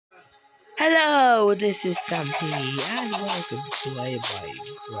Hello, this is Stampy, and welcome to a Minecraft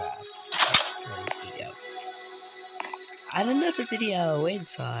Let's Play video. And another video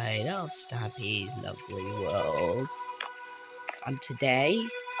inside of Stampy's Lovely World. And today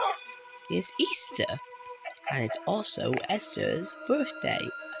is Easter, and it's also Esther's birthday.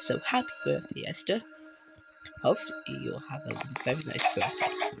 So happy birthday, Esther. Hopefully you'll have a very nice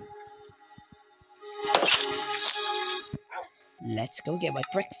birthday. Let's go get my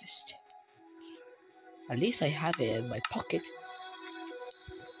breakfast. At least I have it in my pocket.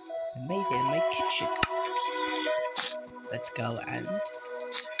 I made it in my kitchen. Let's go and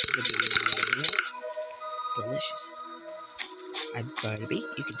delicious. I'm Barnaby.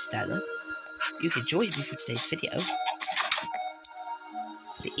 You can stand up. You can join me for today's video.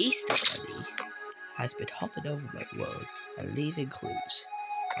 The Easter Bunny has been hopping over my world and leaving clues.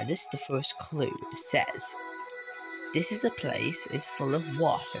 And this is the first clue. It says, this is a place is full of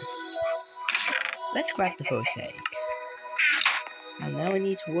water. Let's grab the first egg. And now I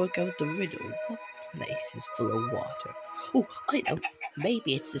need to work out the riddle. What place is full of water? Oh, I know.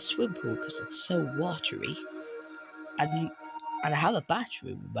 Maybe it's the swim pool because it's so watery. And I have a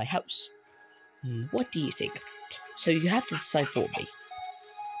bathroom in my house. What do you think? So you have to decide for me.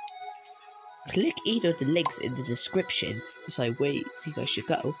 Click either of the links in the description to decide where you think I should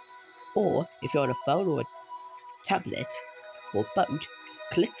go. Or if you're on a phone or a tablet or boat,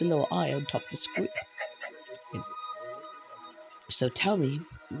 click the little eye on top of the screen. So tell me,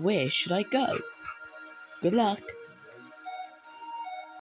 where should I go? Good luck!